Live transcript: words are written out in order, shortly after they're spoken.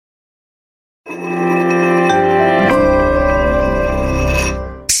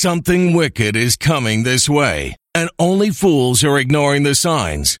Something wicked is coming this way, and only fools are ignoring the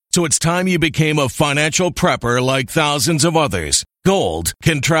signs. So it's time you became a financial prepper like thousands of others. Gold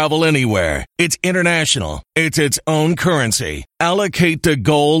can travel anywhere. It's international. It's its own currency. Allocate to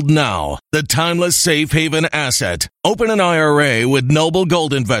gold now, the timeless safe haven asset. Open an IRA with Noble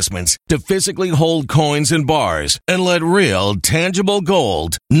Gold Investments to physically hold coins and bars and let real, tangible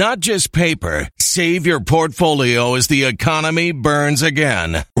gold, not just paper, save your portfolio as the economy burns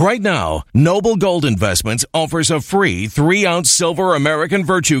again. Right now, Noble Gold Investments offers a free 3-ounce silver American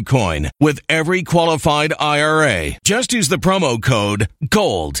Virtue coin with every qualified IRA. Just use the promo code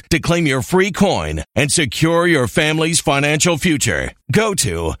GOLD to claim your free coin and secure your family's financial future. Go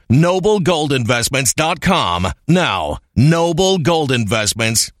to noblegoldinvestments.com now.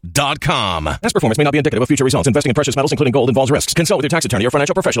 noblegoldinvestments.com. Past performance may not be indicative of future results. Investing in precious metals, including gold, involves risks. Consult with your tax attorney or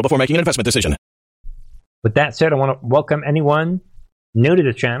financial professional before making an investment decision. With that said, I want to welcome anyone new to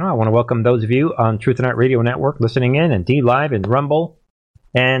the channel. I want to welcome those of you on Truth and Art Radio Network listening in, and D Live and Rumble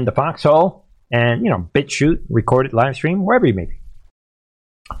and the Foxhole and, BitChute, recorded live stream, wherever you may be.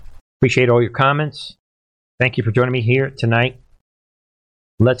 Appreciate all your comments. Thank you for joining me here tonight.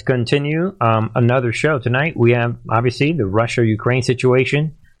 Let's continue another show tonight. We have, obviously, the Russia-Ukraine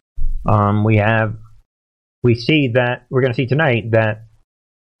situation. We're going to see tonight that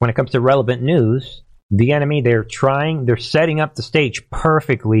when it comes to relevant news, the enemy, they're setting up the stage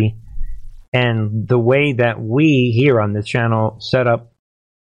perfectly. And the way that we here on this channel set up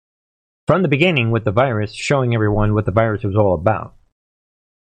from the beginning with the virus, showing everyone what the virus was all about.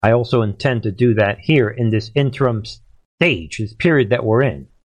 I also intend to do that here in this interim stage, this period that we're in,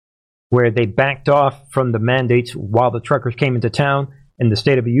 where they backed off from the mandates while the truckers came into town in the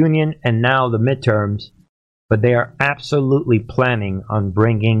State of the Union and now the midterms. But they are absolutely planning on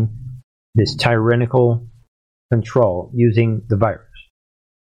bringing this tyrannical control using the virus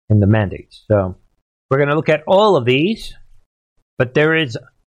and the mandates. So we're going to look at all of these, but there is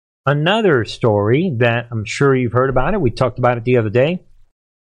another story that I'm sure you've heard about it. We talked about it the other day.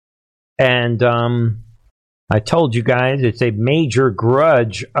 And I told you guys it's a major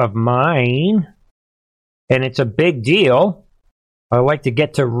grudge of mine, and it's a big deal. I like to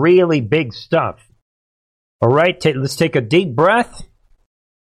get to really big stuff. All right, let's take a deep breath.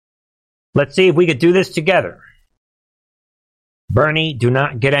 Let's see if we could do this together. Bernie, do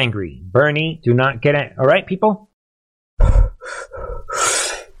not get angry. Bernie, do not get angry. All right, people?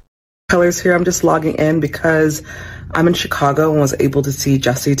 Colors here. I'm just logging in because I'm in Chicago and was able to see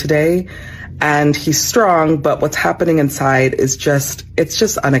Jesse today. And he's strong, but what's happening inside is it's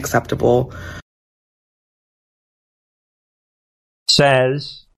just unacceptable.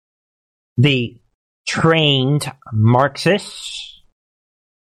 Says the trained Marxists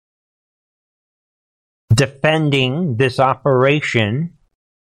defending this operation.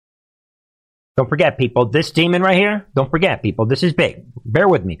 Don't forget, people, this demon right here, don't forget, people, this is big. Bear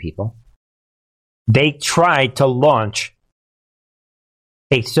with me, people. They tried to launch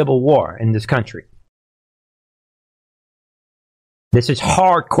a civil war in this country. This is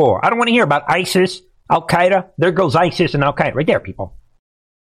hardcore. I don't want to hear about ISIS, Al-Qaeda. There goes ISIS and Al-Qaeda. Right there, people.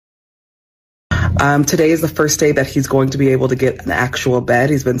 Today is the first day that he's going to be able to get an actual bed.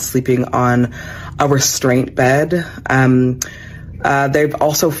 He's been sleeping on a restraint bed. They've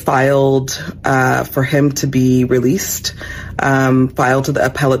also filed for him to be released, filed to the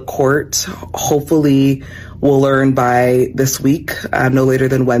appellate court. Hopefully, we'll learn by this week, no later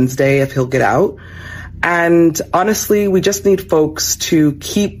than Wednesday, if he'll get out. And honestly, we just need folks to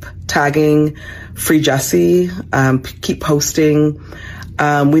keep tagging Free Jesse, keep posting.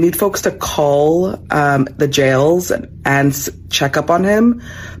 We need folks to call the jails and check up on him,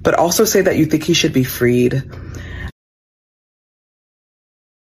 but also say that you think he should be freed.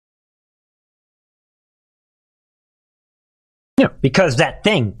 Yeah, because that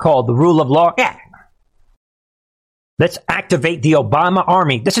thing called the rule of law. Yeah. Let's activate the Obama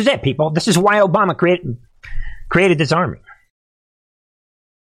army. This is it, people. This is why Obama created this army.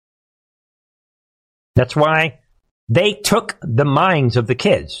 That's why they took the minds of the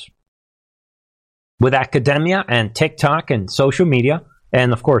kids with academia and TikTok and social media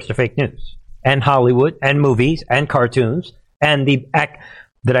and, of course, the fake news and Hollywood and movies and cartoons and did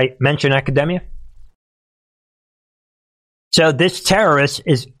I mention academia? So this terrorist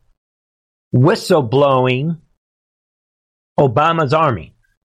is whistleblowing Obama's army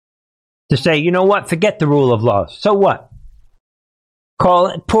to say, you know what, forget the rule of law. So what? Call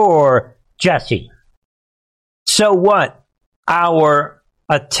it poor Jesse. So what? Our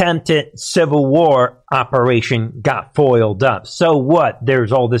attempted civil war operation got foiled up. So what?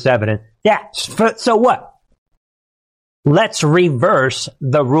 There's all this evidence. Yeah, so what? Let's reverse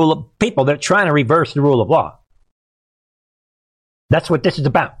the rule of people. They're trying to reverse the rule of law. That's what this is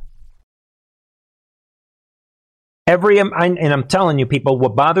about. And I'm telling you, people,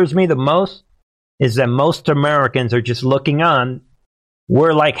 what bothers me the most is that most Americans are just looking on.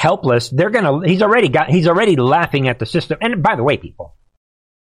 We're like helpless. He's already laughing at the system. And by the way, people,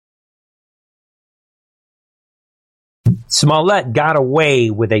 Smollett got away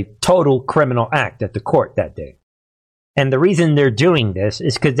with a total criminal act at the court that day. And the reason they're doing this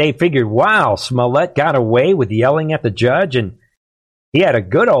is because they figured, wow, Smollett got away with yelling at the judge, and he had a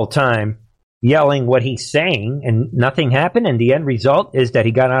good old time yelling what he's saying, and nothing happened, and the end result is that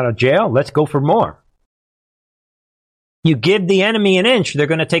he got out of jail. Let's go for more. You give the enemy an inch, they're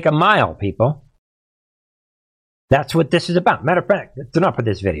going to take a mile, people. That's what this is about. Matter of fact, it's enough of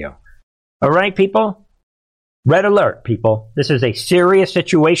this video. All right, people? Red alert, people. This is a serious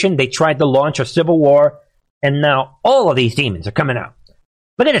situation. They tried to launch a civil war, and now all of these demons are coming out.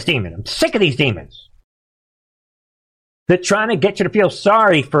 Look at this demon. I'm sick of these demons. They're trying to get you to feel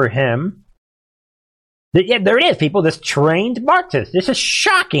sorry for him. Yeah, there it is, people. This trained Marxist. This is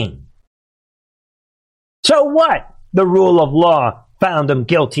shocking. So what? The rule of law found him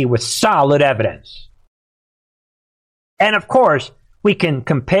guilty with solid evidence. And of course, we can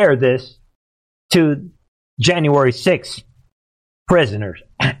compare this to January 6th prisoners.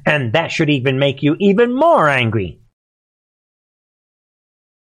 And that should even make you even more angry.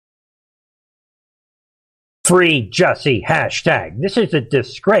 Free Jussie hashtag. This is a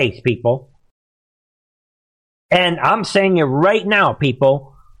disgrace, people. And I'm saying it right now,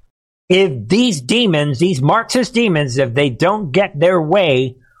 people. If these demons, these Marxist demons, if they don't get their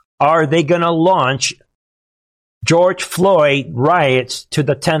way, are they going to launch George Floyd riots to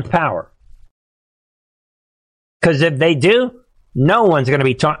the 10th power? Because if they do, no one's going to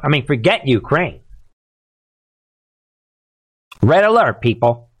be talking. I mean, forget Ukraine. Red alert,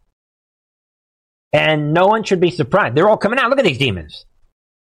 people. And no one should be surprised. They're all coming out. Look at these demons.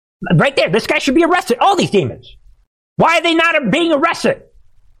 Right there. This guy should be arrested. All these demons. Why are they not being arrested?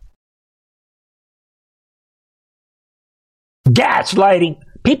 Gaslighting.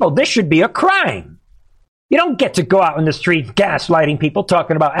 People, this should be a crime. You don't get to go out in the streets gaslighting people,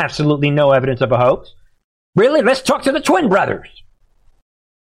 talking about absolutely no evidence of a hoax. Really? Let's talk to the twin brothers.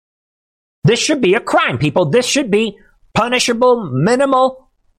 This should be a crime, people. This should be punishable, minimal,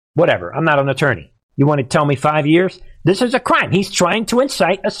 whatever. I'm not an attorney. You want to tell me 5 years? This is a crime. He's trying to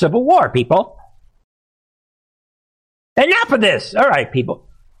incite a civil war, people. Enough of this. All right, people.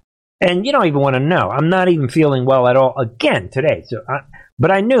 And you don't even want to know. I'm not even feeling well at all again today.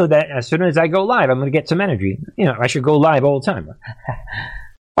 But I knew that as soon as I go live, I'm going to get some energy. You know, I should go live all the time.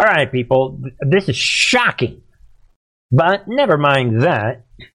 All right, people. This is shocking. But never mind that.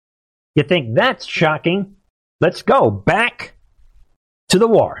 You think that's shocking? Let's go back to the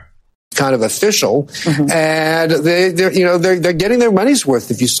war. Kind of official, and they're getting their money's worth.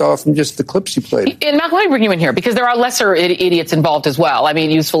 If you saw from just the clips you played. And Malcolm, let me bring you in here because there are lesser idiots involved as well. I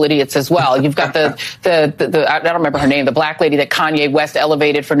mean, useful idiots as well. You've got the I don't remember her name, the black lady that Kanye West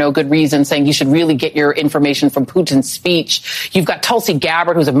elevated for no good reason, saying you should really get your information from Putin's speech. You've got Tulsi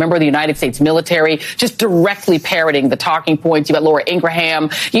Gabbard, who's a member of the United States military, just directly parroting the talking points. You've got Laura Ingraham.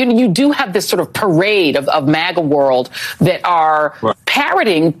 You do have this sort of parade of MAGA world that are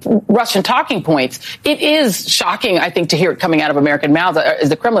parroting Russian talking points. It is shocking, I think, to hear it coming out of American mouths. Is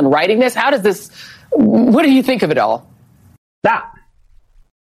the Kremlin writing this? How does this, what do you think of it all? Stop.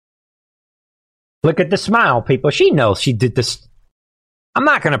 Look at the smile, people. She knows she did this. I'm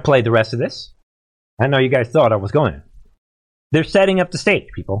not going to play the rest of this. I know you guys thought I was going to. They're setting up the stage,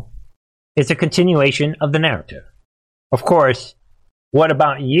 people. It's a continuation of the narrative. Of course, what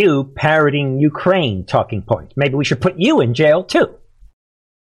about you parroting Ukraine talking points? Maybe we should put you in jail, too.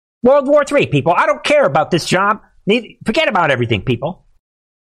 World War III, people. I don't care about this job. Forget about everything, people.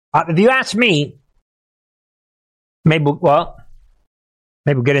 If you ask me, maybe we'll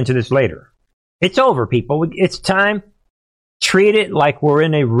get into this later. It's over, people. It's time. Treat it like we're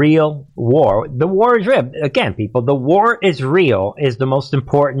in a real war. The war is real. Again, people, the war is real is the most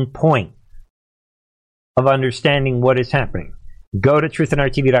important point of understanding what is happening. Go to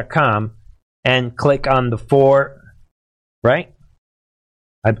truthandrtv.com and click on the 4, right?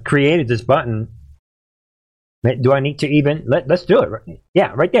 I've created this button. Do I need to even? Let's do it.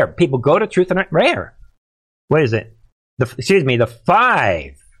 Yeah, right there. People go to Truth and Art. Right here. What is it? The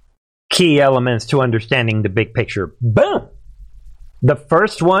 5 key elements to understanding the big picture. Boom. The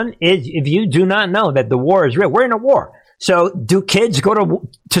first one is if you do not know that the war is real. We're in a war. So do kids go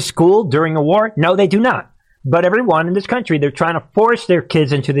to school during a war? No, they do not. But everyone in this country, they're trying to force their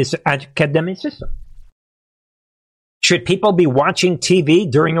kids into this academic system. Should people be watching TV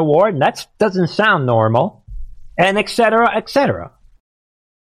during a war? That doesn't sound normal. And et cetera, et cetera.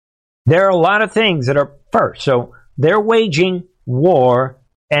 There are a lot of things that are first. So they're waging war.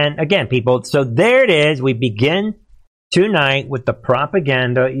 And again, people, so there it is. We begin tonight with the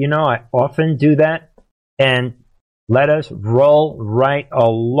propaganda. You know, I often do that. And let us roll right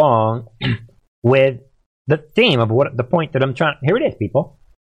along with the theme of what the point that I'm trying. Here it is, people.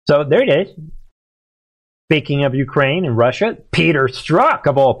 So there it is. Speaking of Ukraine and Russia, Peter Strzok,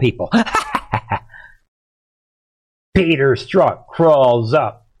 of all people. Peter Strzok crawls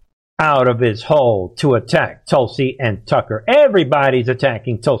up out of his hole to attack Tulsi and Tucker. Everybody's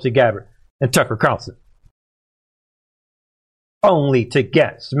attacking Tulsi Gabbard and Tucker Carlson. Only to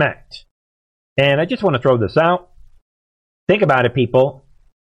get smacked. And I just want to throw this out. Think about it, people.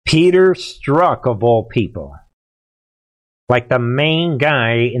 Peter Strzok, of all people. Like the main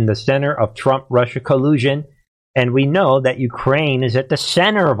guy in the center of Trump-Russia collusion. And we know that Ukraine is at the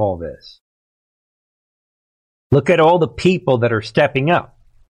center of all this. Look at all the people that are stepping up.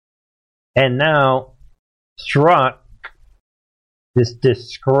 And now, Strzok, this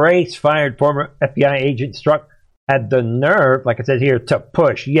disgraced, fired former FBI agent Strzok, had the nerve, like it says here, to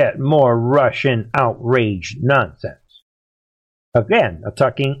push yet more Russian outrage nonsense. Again,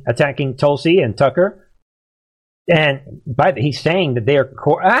 attacking Tulsi and Tucker. And he's saying that they are...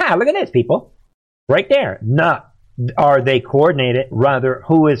 look at this, people. Right there. Not are they coordinated, rather,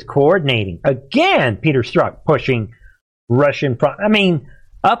 who is coordinating? Again, Peter Strzok pushing Russian...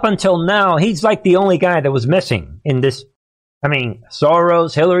 up until now, he's like the only guy that was missing in this.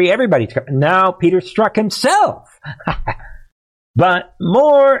 Soros, Hillary, everybody's... Now, Peter Strzok himself. But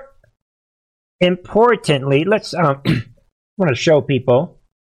more importantly, let's... I want to show people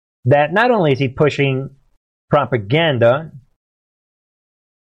that not only is he pushing propaganda,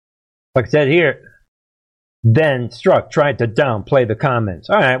 like I said here, then Strzok tried to downplay the comments.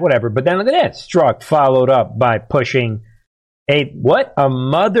 All right, whatever. But then look at this. Strzok followed up by pushing a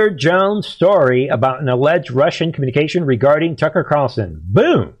Mother Jones story about an alleged Russian communication regarding Tucker Carlson.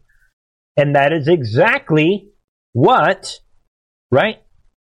 Boom. And that is exactly what, right?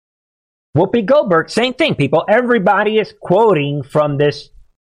 Whoopi Goldberg, same thing, people. Everybody is quoting from this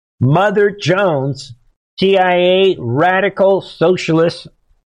Mother Jones CIA radical socialist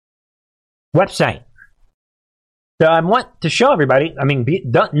website. So I want to show everybody,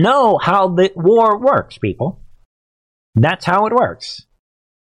 don't know how the war works, people. That's how it works.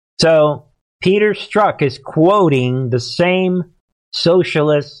 So Peter Strzok is quoting the same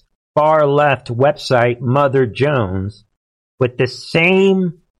socialist far-left website, Mother Jones, with the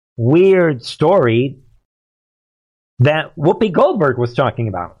same weird story that Whoopi Goldberg was talking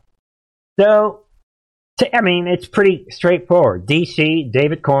about. So, it's pretty straightforward. DC,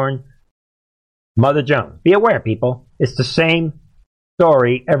 David Corn, Mother Jones. Be aware, people. It's the same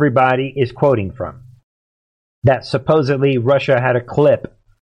story everybody is quoting from. That supposedly Russia had a clip.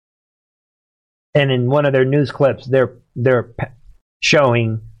 And in one of their news clips, they're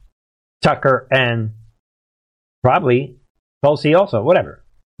showing Tucker and probably Tulsi also, whatever.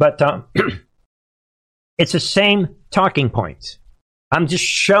 But it's the same talking points. I'm just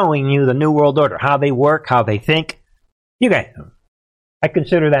showing you the New World Order, how they work, how they think. You guys know. I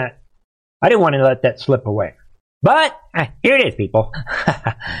consider that. I didn't want to let that slip away. But here it is, people.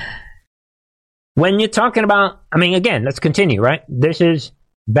 When you're talking about, again, let's continue, right? This is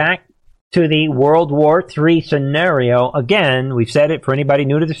back to the World War III scenario. Again, we've said it for anybody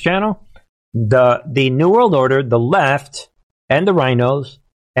new to this channel. The New World Order, the left, and the rhinos,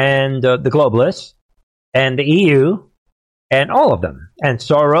 and the globalists, and the EU, and all of them, and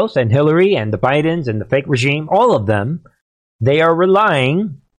Soros, and Hillary, and the Bidens, and the fake regime, all of them, they are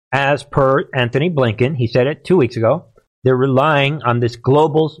relying, as per Anthony Blinken, he said it 2 weeks ago, they're relying on this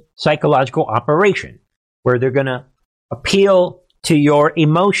global psychological operation, where they're going to appeal to your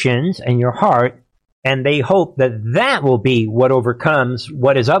emotions and your heart, and they hope that that will be what overcomes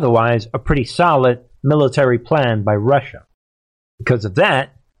what is otherwise a pretty solid military plan by Russia. Because of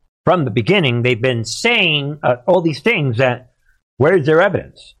that, from the beginning, they've been saying all these things that, where's their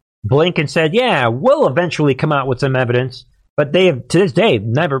evidence? Blinken said, yeah, we'll eventually come out with some evidence, but they have, to this day,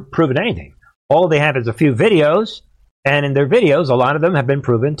 never proven anything. All they have is a few videos, and in their videos, a lot of them have been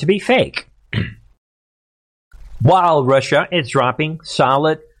proven to be fake. While Russia is dropping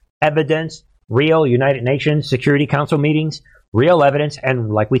solid evidence, real United Nations Security Council meetings, real evidence,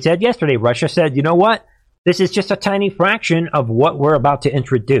 and like we said yesterday, Russia said, you know what? This is just a tiny fraction of what we're about to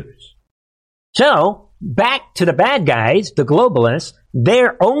introduce. So, back to the bad guys, the globalists,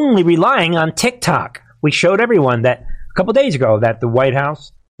 they're only relying on TikTok. We showed everyone that a couple days ago that the White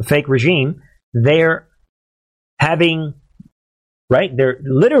House, the fake regime, they're having, right, they're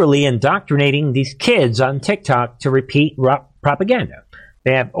literally indoctrinating these kids on TikTok to repeat propaganda.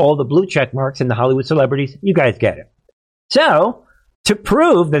 They have all the blue check marks and the Hollywood celebrities. You guys get it. So, to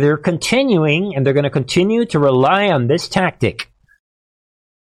prove that they're continuing and they're going to continue to rely on this tactic,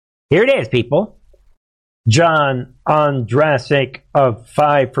 here it is, people. John Ondrasik of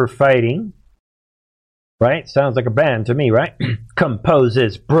Five for Fighting, right? Sounds like a band to me, right?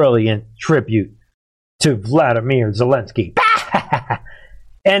 Composes brilliant tribute to Vladimir Zelensky.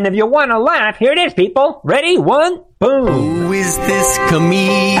 And if you want to laugh, here it is, people. Ready? One, boom. Who is this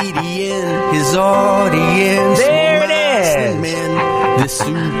comedian? His audience. There it is. The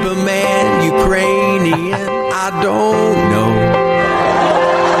Superman Ukrainian. I don't know.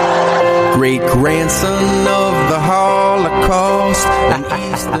 Great grandson of the Holocaust. An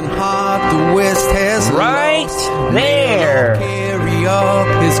eastern heart the West has right lost. there. Carry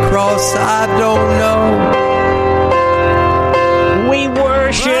up his cross. I don't know. We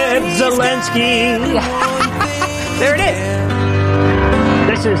worship Zelensky. There it is.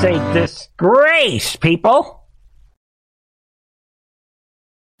 This is a disgrace, people.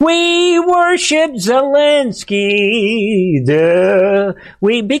 We worship Zelensky.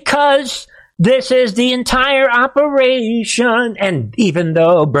 Because this is the entire operation. And even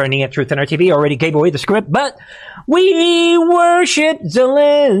though Bernie at Truth and RTV already gave away the script, but we worship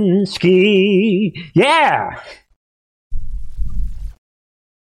Zelensky. Yeah.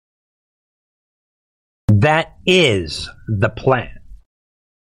 That is the plan.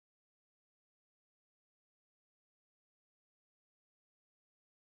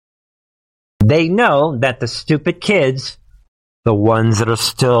 They know that the stupid kids, the ones that are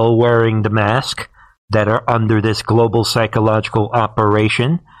still wearing the mask, that are under this global psychological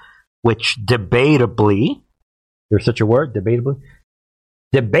operation, which debatably, there's such a word, debatable,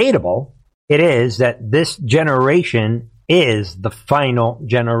 it is that this generation is the final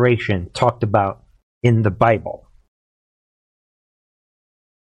generation talked about in the Bible.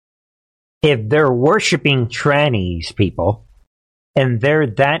 If they're worshiping trannies, people, and they're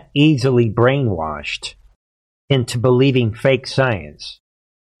that easily brainwashed into believing fake science,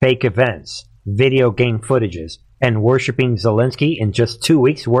 fake events, video game footages, and worshiping Zelensky in just 2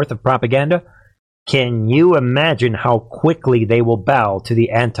 weeks' worth of propaganda, can you imagine how quickly they will bow to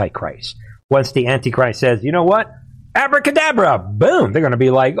the Antichrist? Once the Antichrist says, you know what? Abracadabra! Boom! They're going to be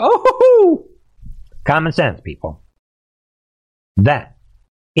like, oh! Common sense, people. That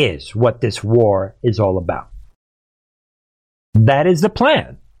is what this war is all about. That is the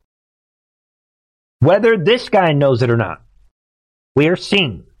plan. Whether this guy knows it or not, we are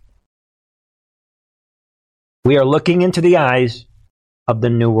seeing. We are looking into the eyes of the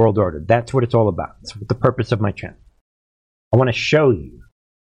New World Order. That's what it's all about. That's the purpose of my channel. I want to show you.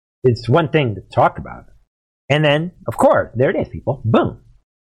 It's one thing to talk about. And then, of course, there it is, people. Boom.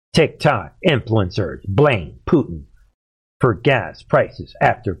 TikTok influencers blame Putin for gas prices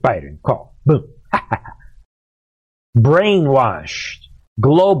after Biden call. Boom. Brainwashed.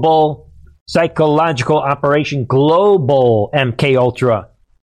 Global psychological operation. Global MK Ultra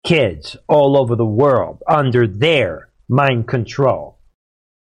kids all over the world under their mind control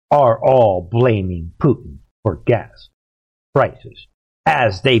are all blaming Putin for gas prices,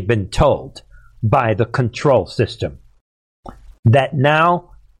 as they've been told by the control system that now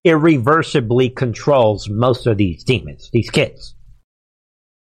irreversibly controls most of these demons, these kids.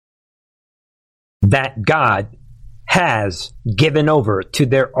 That God has given over to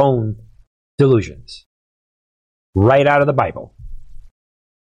their own delusions. Right out of the Bible.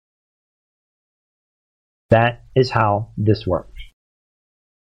 That is how this works.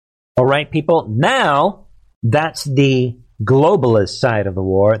 All right, people. Now, that's the globalist side of the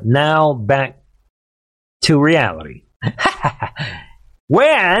war. Now, back to reality.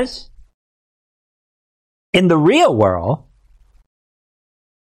 Whereas, in the real world,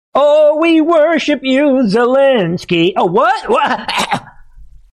 oh, we worship you, Zelensky. Oh, what?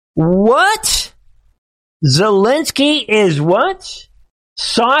 What? Zelensky is what?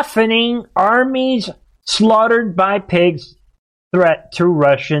 Softening armies slaughtered by pigs threat to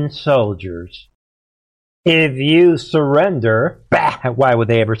Russian soldiers. If you surrender, why would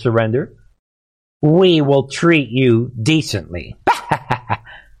they ever surrender? We will treat you decently.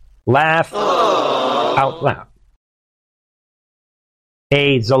 Laugh out loud.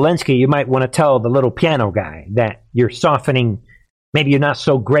 Hey, Zelensky, you might want to tell the little piano guy that you're softening, maybe you're not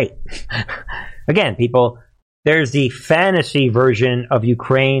so great. Again, people, there's the fantasy version of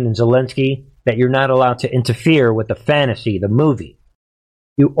Ukraine and Zelensky, that you're not allowed to interfere with the fantasy, the movie.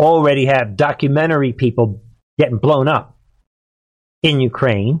 You already have documentary people getting blown up in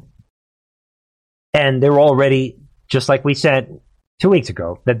Ukraine. And they're already, just like we said 2 weeks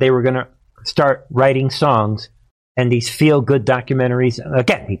ago, that they were going to start writing songs and these feel-good documentaries.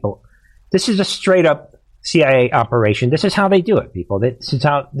 Again, people, this is a straight-up CIA operation. This is how they do it, people. This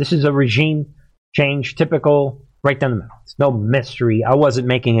is a regime change, typical, right down the middle. It's no mystery. I wasn't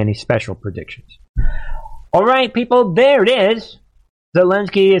making any special predictions. All right, people, there it is.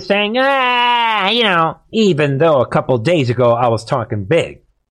 Zelensky is saying, even though a couple days ago I was talking big.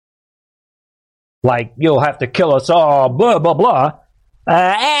 Like, you'll have to kill us all, blah, blah, blah.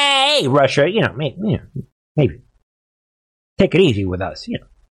 Hey, Russia, maybe. Take it easy with us,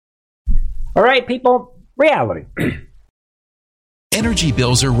 All right, people, reality. Energy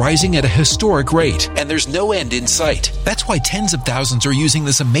bills are rising at a historic rate, and there's no end in sight. That's why tens of thousands are using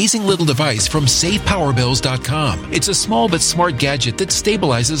this amazing little device from SavePowerBills.com. It's a small but smart gadget that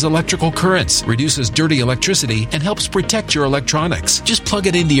stabilizes electrical currents, reduces dirty electricity, and helps protect your electronics. Just plug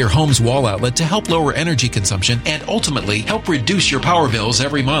it into your home's wall outlet to help lower energy consumption and ultimately help reduce your power bills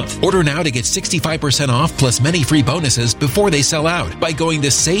every month. Order now to get 65% off plus many free bonuses before they sell out by going to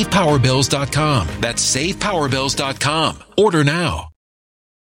SavePowerBills.com. That's SavePowerBills.com. Order now.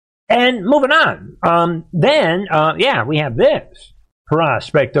 And moving on, we have this.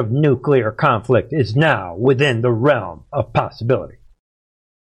 Prospect of nuclear conflict is now within the realm of possibility.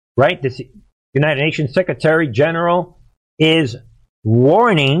 Right? This United Nations Secretary General is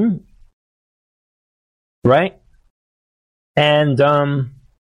warning, right? And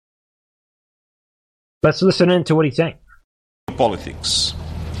let's listen into what he's saying. Politics.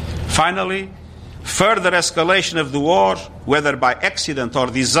 Finally, further escalation of the war, whether by accident or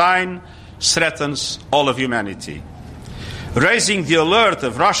design, threatens all of humanity. Raising the alert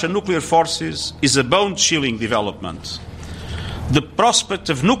of Russian nuclear forces is a bone-chilling development. The prospect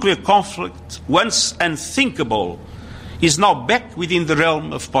of nuclear conflict, once unthinkable, is now back within the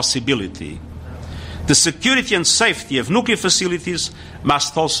realm of possibility. The security and safety of nuclear facilities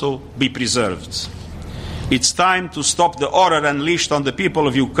must also be preserved. It's time to stop the horror unleashed on the people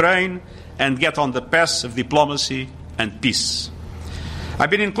of Ukraine and get on the path of diplomacy and peace. I've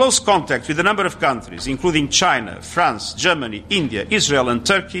been in close contact with a number of countries, including China, France, Germany, India, Israel, and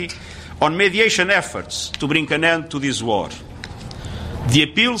Turkey, on mediation efforts to bring an end to this war. The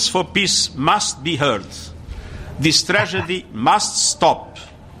appeals for peace must be heard. This tragedy must stop.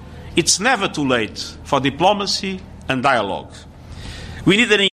 It's never too late for diplomacy and dialogue. We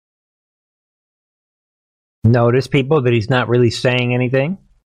need an... Notice, people, that he's not really saying anything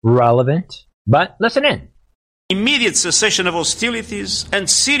relevant, but listen in. Immediate cessation of hostilities and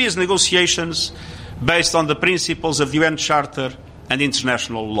serious negotiations based on the principles of the UN Charter and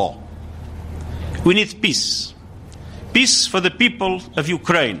international law. We need peace. Peace for the people of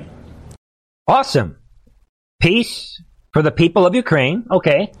Ukraine. Awesome. Peace for the people of Ukraine.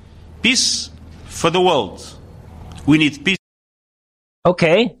 Okay. Peace for the world. We need peace.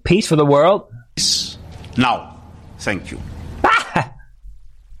 Okay. Peace for the world. Peace now. Thank you.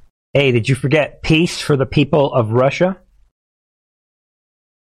 Hey, did you forget peace for the people of Russia?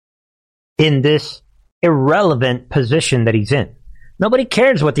 In this irrelevant position that he's in. Nobody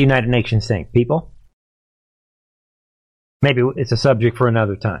cares what the United Nations think, people. Maybe it's a subject for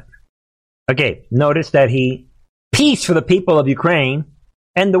another time. Okay, notice that peace for the people of Ukraine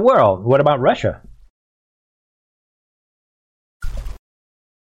and the world. What about Russia?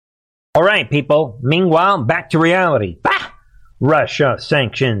 All right, people. Meanwhile, back to reality. Russia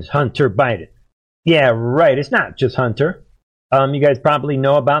sanctions Hunter Biden. Yeah, right. It's not just Hunter. You guys probably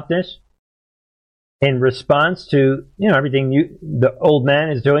know about this. In response to, everything the old man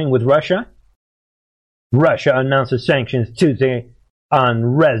is doing with Russia. Russia announces sanctions Tuesday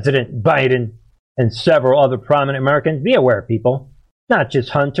on President Biden and several other prominent Americans. Be aware, people. Not just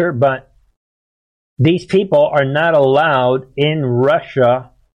Hunter, but these people are not allowed in Russia.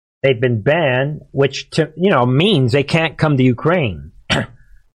 They've been banned, which means they can't come to Ukraine.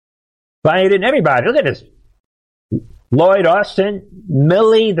 Biden, everybody, look at this. Lloyd Austin,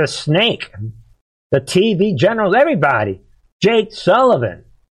 Millie the Snake, the TV generals, everybody. Jake Sullivan,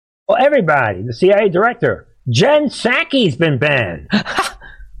 everybody. The CIA director, Jen Psaki's been banned.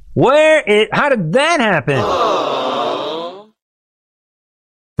 How did that happen?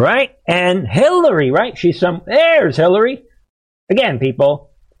 Right? And Hillary, right? There's Hillary. Again, people.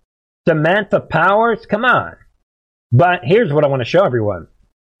 Samantha Powers, come on. But here's what I want to show everyone.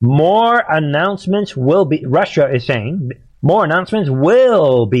 Russia is saying, more announcements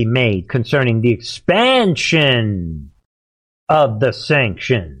will be made concerning the expansion of the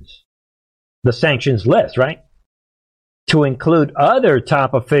sanctions. the sanctions list, right? To include other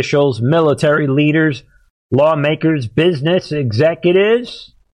top officials, military leaders, lawmakers, business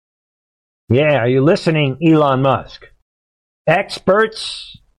executives. Yeah, are you listening, Elon Musk?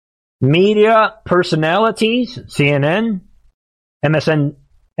 Experts, media personalities, CNN,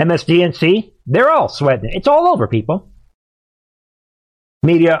 MSDNC, they're all sweating it. It's all over, people.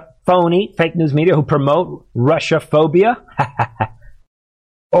 Media, phony, fake news media who promote Russia phobia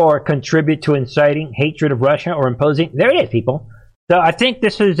or contribute to inciting hatred of Russia or imposing. There it is, people. So I think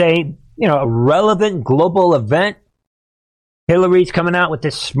this is a relevant global event. Hillary's coming out with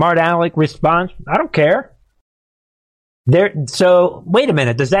this smart aleck response. I don't care. So wait a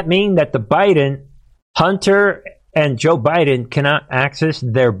minute. Does that mean that Hunter and Joe Biden cannot access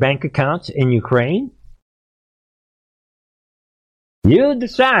their bank accounts in Ukraine? You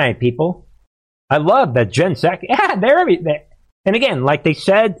decide, people. I love that Jen Psaki. Yeah, they're everything. And again, like they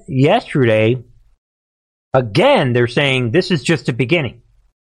said yesterday, again, they're saying this is just the beginning.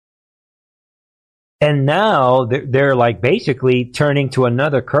 And now they're like basically turning to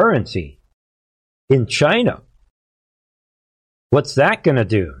another currency in China. What's that going to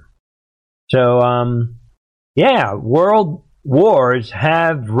do? So, yeah, world wars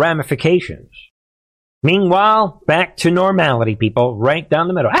have ramifications. Meanwhile, back to normality, people, right down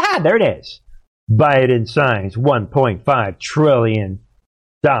the middle. There it is. Biden signs $1.5 trillion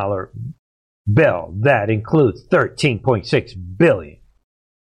bill that includes $13.6 billion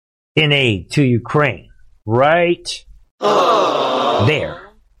in aid to Ukraine. Right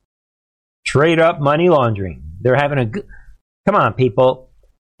there. Straight up money laundering. They're having a good... Come on, people.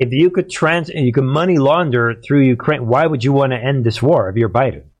 If you could you could money launder through Ukraine, why would you want to end this war if you're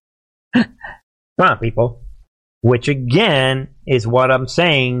Biden? Come on, people. Which again is what I'm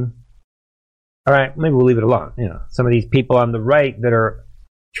saying. All right, maybe we'll leave it alone. Some of these people on the right that are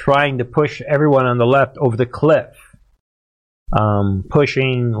trying to push everyone on the left over the cliff,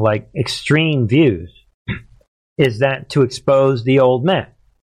 pushing like extreme views, is that to expose the old man?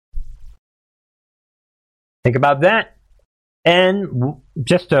 Think about that. And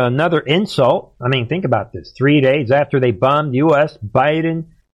just another insult. I mean, think about this. 3 days after they bombed U.S., Biden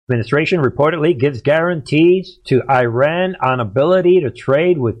administration reportedly gives guarantees to Iran on ability to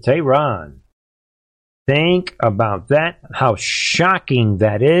trade with Tehran. Think about that. How shocking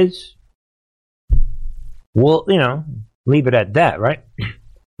that is. Well, leave it at that, right?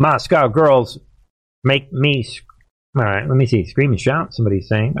 Moscow girls make me... All right, let me see. Scream and shout, somebody's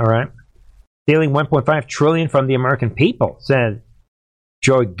saying. All right. Stealing $1.5 trillion from the American people, says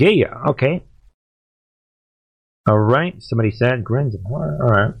Georgia. Okay. All right. Somebody said grins and horror. All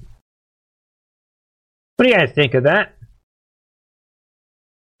right. What do you guys think of that?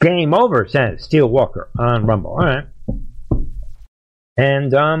 Game over, says Steel Walker on Rumble. All right.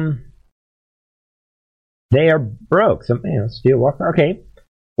 And they are broke. Steel Walker. Okay.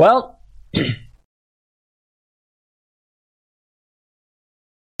 Well,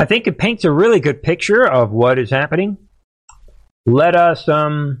 I think it paints a really good picture of what is happening. Let us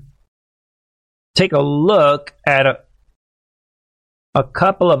take a look at a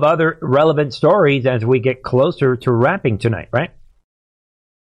couple of other relevant stories as we get closer to wrapping tonight, right?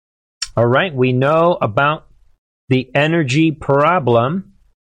 All right, we know about the energy problem,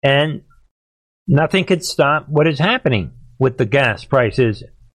 and nothing could stop what is happening with the gas prices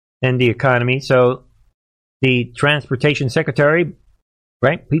and the economy. So the transportation secretary,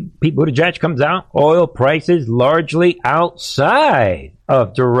 right, Pete Buttigieg, comes out, oil prices largely outside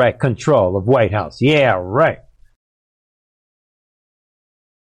of direct control of White House. Yeah, right.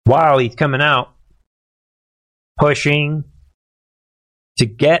 While he's coming out pushing to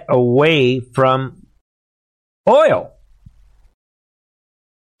get away from oil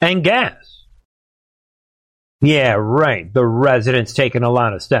and gas. Yeah, right. The president's taken a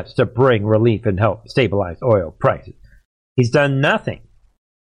lot of steps to bring relief and help stabilize oil prices. He's done nothing.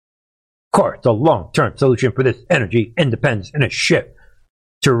 Of course, the long-term solution for this energy independence and a shift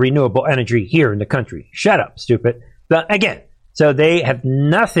to renewable energy here in the country. Shut up, stupid. Again, so they have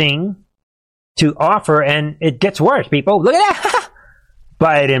nothing to offer, and it gets worse, people. Look at that.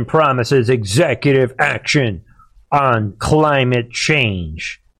 Biden promises executive action on climate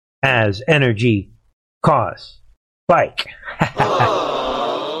change as energy costs spike.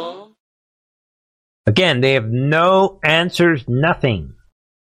 Again, they have no answers, nothing.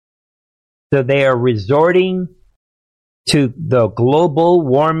 So they are resorting to the global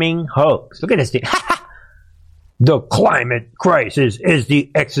warming hoax. Look at this thing. The climate crisis is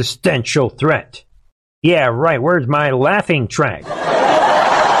the existential threat. Yeah, right. Where's my laughing track?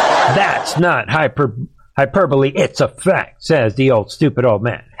 That's not hyperbole. It's a fact, says the stupid old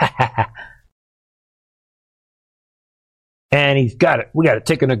man. And we got to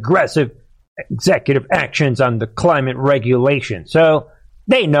take an aggressive executive actions on the climate regulation. So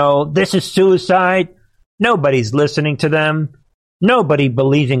they know this is suicide. Nobody's listening to them. Nobody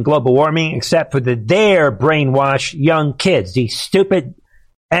believes in global warming except for their brainwashed young kids, these stupid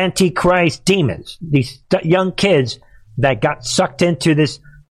antichrist demons, these young kids that got sucked into this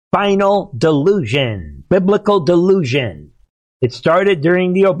final delusion, biblical delusion. It started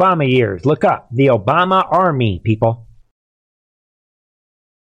during the Obama years. Look up the Obama army, people.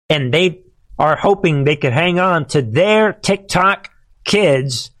 And they are hoping they could hang on to their TikTok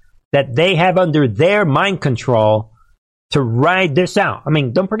kids that they have under their mind control to ride this out. I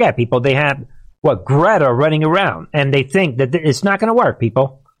mean, don't forget, people, they have, Greta running around, and they think that it's not going to work,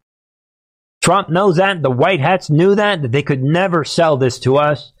 people. Trump knows that. The White Hats knew that they could never sell this to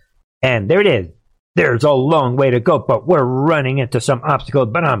us. And there it is. There's a long way to go, but we're running into some obstacles,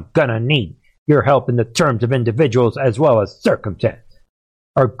 but I'm going to need your help in the terms of individuals as well as circumstance.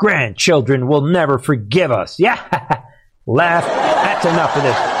 Our grandchildren will never forgive us. Yeah, laugh. That's enough of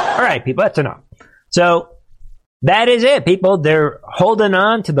this. All right, people, that's enough. So that is it, people. They're holding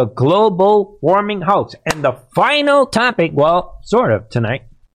on to the global warming hoax. And the final topic, well, sort of tonight,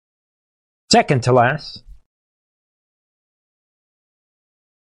 second to last,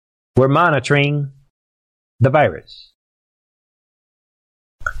 we're monitoring the virus.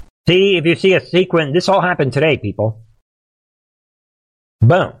 See, if you see a sequence, this all happened today, people.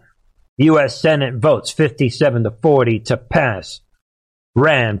 Boom. U.S. Senate votes 57-40 to pass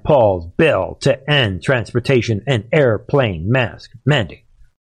Rand Paul's bill to end transportation and airplane mask mandate.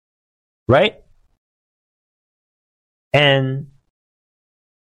 Right? And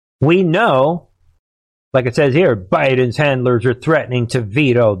we know, like it says here, Biden's handlers are threatening to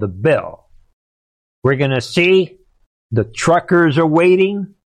veto the bill. We're going to see the truckers are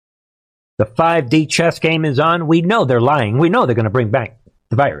waiting. The 5D chess game is on. We know they're lying. We know they're going to bring back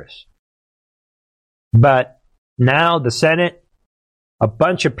the virus. But now the Senate, a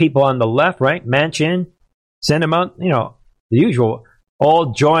bunch of people on the left, right? Manchin, Sinema, the usual,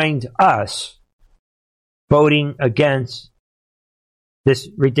 all joined us voting against these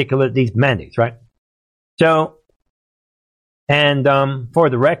mandates, right? So, and for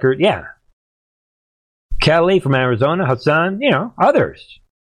the record, yeah. Kelly from Arizona, Hassan, others.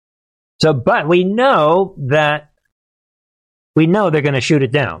 So, but we know they're going to shoot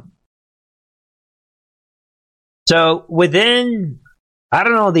it down. So within, I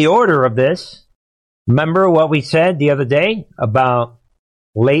don't know the order of this. Remember what we said the other day about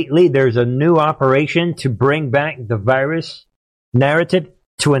lately there's a new operation to bring back the virus narrative,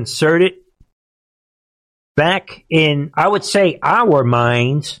 to insert it back in, I would say, our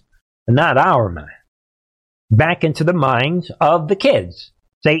minds, not our mind, back into the minds of the kids,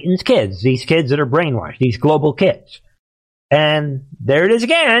 Satan's kids, these kids that are brainwashed, these global kids. And there it is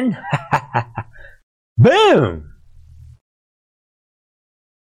again. Boom!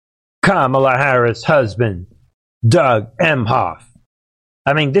 Kamala Harris' husband, Doug Emhoff.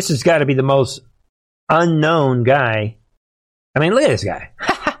 I mean, this has got to be the most unknown guy. I mean, look at this guy.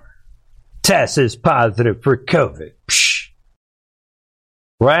 Test is positive for COVID. Psh.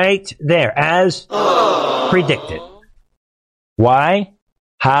 Right there, as predicted. Why?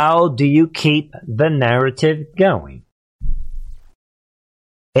 How do you keep the narrative going?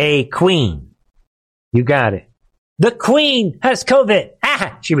 A queen. You got it. The queen has COVID.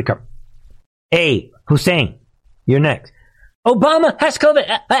 Ah, she recovered. Hey, Hussein, you're next. Obama has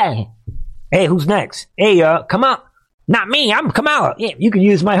COVID. Hey, who's next? Hey, Kamala. Not me. I'm Kamala. Yeah, you can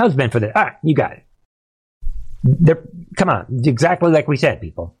use my husband for this. All right, you got it. Come on. Exactly like we said,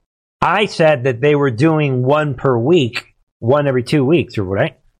 people. I said that they were doing one per week, one every 2 weeks, or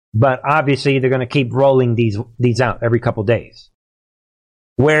right? But obviously, they're going to keep rolling these out every couple days.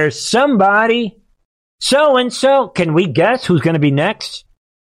 Where somebody, so-and-so, can we guess who's going to be next?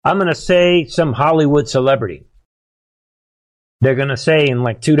 I'm going to say some Hollywood celebrity. They're going to say in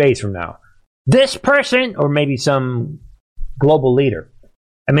like 2 days from now, this person, or maybe some global leader.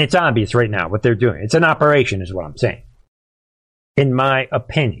 I mean, it's obvious right now what they're doing. It's an operation is what I'm saying, in my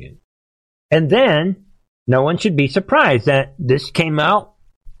opinion. And then, no one should be surprised that this came out.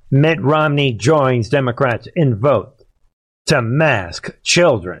 Mitt Romney joins Democrats in vote to mask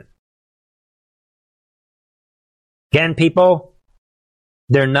children. Again, people,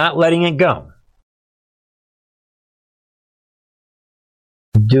 they're not letting it go.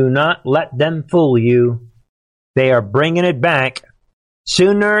 Do not let them fool you. They are bringing it back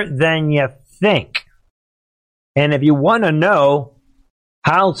sooner than you think. And if you want to know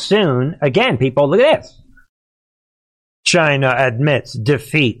how soon, again, people, look at this. China admits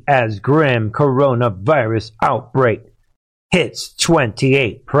defeat as grim coronavirus outbreak hits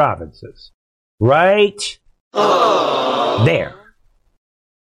 28 provinces. Right there.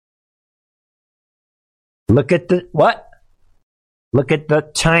 Look at the what? Look at the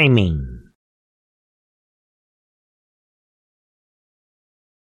timing.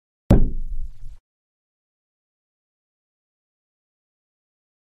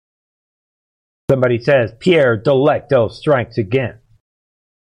 Somebody says Pierre Delecto strikes again.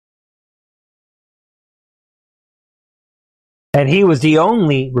 And he was the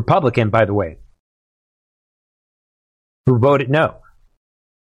only Republican, by the way, who voted no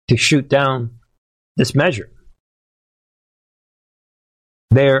to shoot down this measure.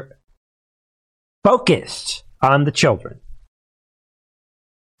 They're focused on the children.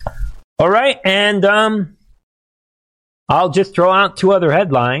 All right, and I'll just throw out two other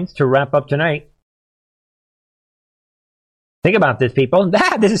headlines to wrap up tonight. Think about this, people.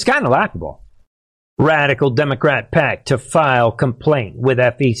 This is kind of laughable. Radical Democrat pact to file complaint with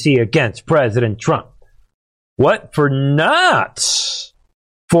FEC against President Trump. What for not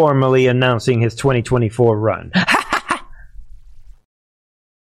formally announcing his 2024 run?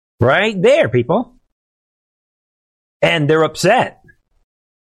 Right there, people. And they're upset.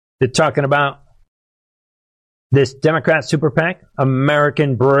 They're talking about this Democrat super PAC,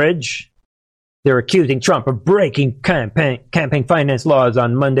 American Bridge. They're accusing Trump of breaking campaign finance laws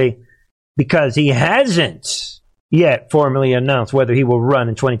on Monday because he hasn't yet formally announced whether he will run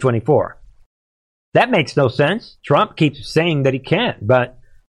in 2024. That makes no sense. Trump keeps saying that he can't, but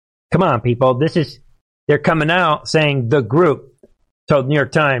come on, people. They're coming out saying the group told New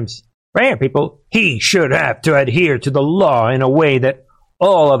York Times, right here, people, he should have to adhere to the law in a way that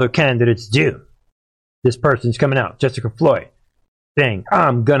all other candidates do. This person's coming out, Jessica Floyd, saying,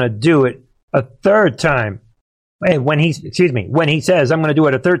 I'm going to do it a third time. And when he says, I'm going to do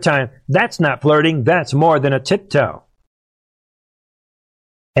it a third time, that's not flirting. That's more than a tiptoe.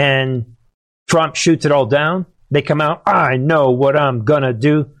 And Trump shoots it all down. They come out, I know what I'm going to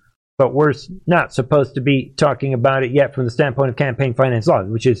do, but we're not supposed to be talking about it yet from the standpoint of campaign finance laws,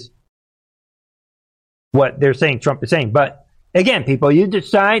 which is what they're saying Trump is saying. But again, people, you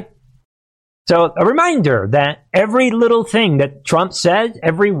decide. So a reminder that every little thing that Trump says,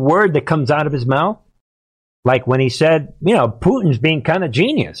 every word that comes out of his mouth, like when he said, Putin's being kind of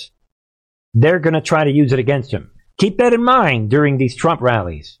genius, they're going to try to use it against him. Keep that in mind during these Trump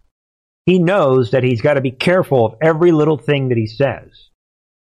rallies. He knows that he's got to be careful of every little thing that he says.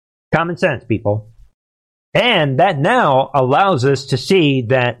 Common sense, people. And that now allows us to see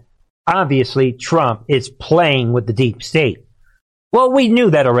that obviously Trump is playing with the deep state. Well, we knew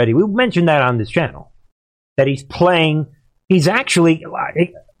that already. We mentioned that on this channel. That he's playing. He's actually,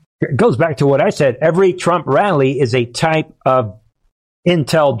 it goes back to what I said. Every Trump rally is a type of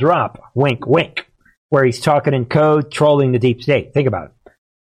intel drop. Wink, wink. Where he's talking in code, trolling the deep state. Think about it.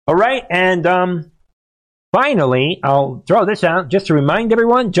 All right. And finally, I'll throw this out just to remind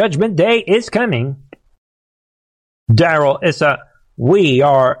everyone, Judgment Day is coming. Daryl Issa, we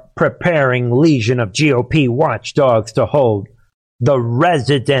are preparing legion of GOP watchdogs to hold the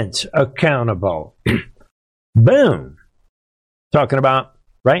resident accountable. Boom. Talking about,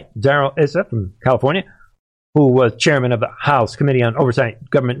 right, Daryl Issa from California, who was chairman of the House Committee on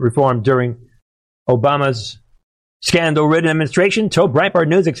Oversight Government Reform during Obama's scandal-ridden administration, told Breitbart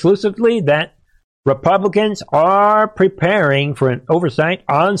News exclusively that Republicans are preparing for an oversight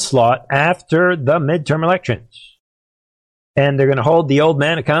onslaught after the midterm elections. And they're going to hold the old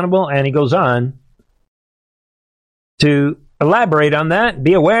man accountable, and he goes on to elaborate on that.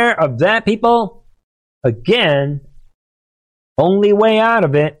 Be aware of that, people. Again, only way out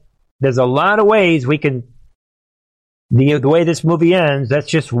of it. There's a lot of ways we can. The way this movie ends, that's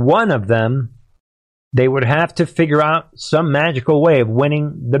just one of them. They would have to figure out some magical way of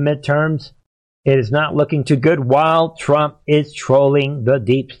winning the midterms. It is not looking too good while Trump is trolling the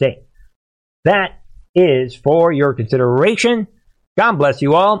deep state. That is for your consideration. God bless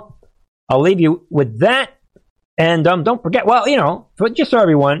you all. I'll leave you with that. And don't forget, just so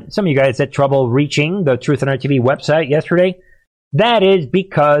everyone, some of you guys had trouble reaching the Truth and Art TV website yesterday. That is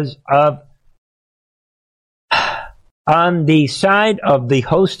because of, on the side of the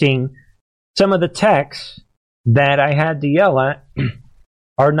hosting, some of the texts that I had to yell at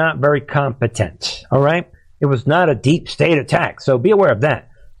are not very competent. All right? It was not a deep state attack, so be aware of that.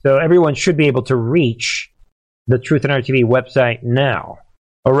 So everyone should be able to reach the Truth and Art TV website now.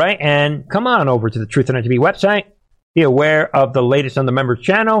 All right, and come on over to the Truth and Art TV website. Be aware of the latest on the members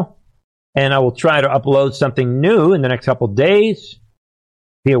channel, and I will try to upload something new in the next couple days.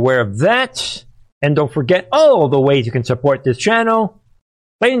 Be aware of that, and don't forget all the ways you can support this channel.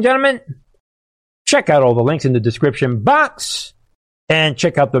 Ladies and gentlemen, check out all the links in the description box. And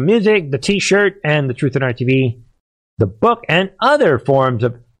check out the music, the t-shirt, and the Truth in Art TV, the book, and other forms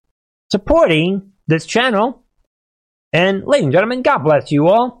of supporting this channel. And ladies and gentlemen, God bless you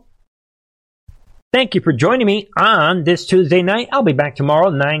all. Thank you for joining me on this Tuesday night. I'll be back tomorrow,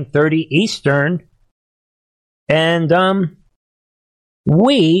 9:30 Eastern. And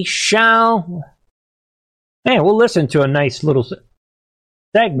we shall... Man, we'll listen to a nice little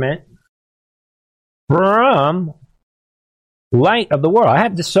segment from Light of the World. I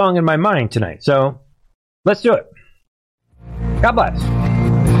have this song in my mind tonight, so let's do it. God bless.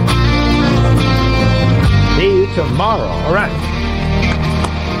 See you tomorrow. All right.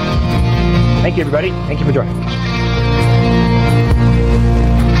 Thank you, everybody. Thank you for joining.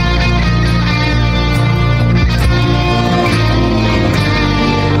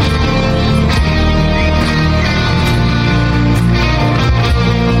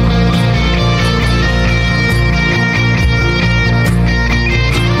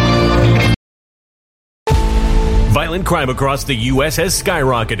 Violent crime across the U.S. has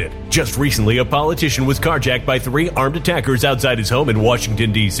skyrocketed. Just recently, a politician was carjacked by 3 armed attackers outside his home in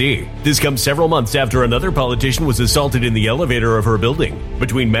Washington, D.C. This comes several months after another politician was assaulted in the elevator of her building.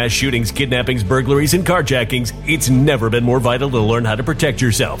 Between mass shootings, kidnappings, burglaries, and carjackings, it's never been more vital to learn how to protect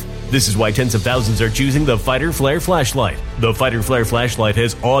yourself. This is why tens of thousands are choosing the Fighter Flare flashlight. The Fighter Flare flashlight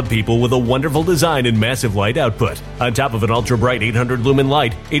has awed people with a wonderful design and massive light output. On top of an ultra-bright 800-lumen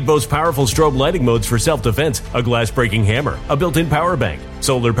light, it boasts powerful strobe lighting modes for self-defense, a glass-breaking hammer, a built-in power bank,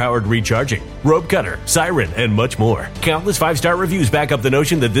 solar-powered recharging, rope cutter, siren, and much more. Countless 5-star reviews back up the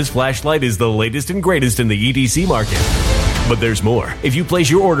notion that this flashlight is the latest and greatest in the EDC market. But there's more. If you place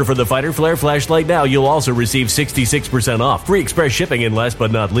your order for the Fighter Flare flashlight now, you'll also receive 66% off, free express shipping, and last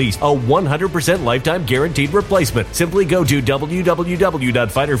but not least, a 100% lifetime guaranteed replacement. Simply go to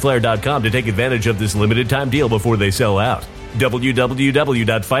www.fighterflare.com to take advantage of this limited time deal before they sell out.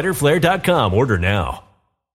 www.fighterflare.com. Order now.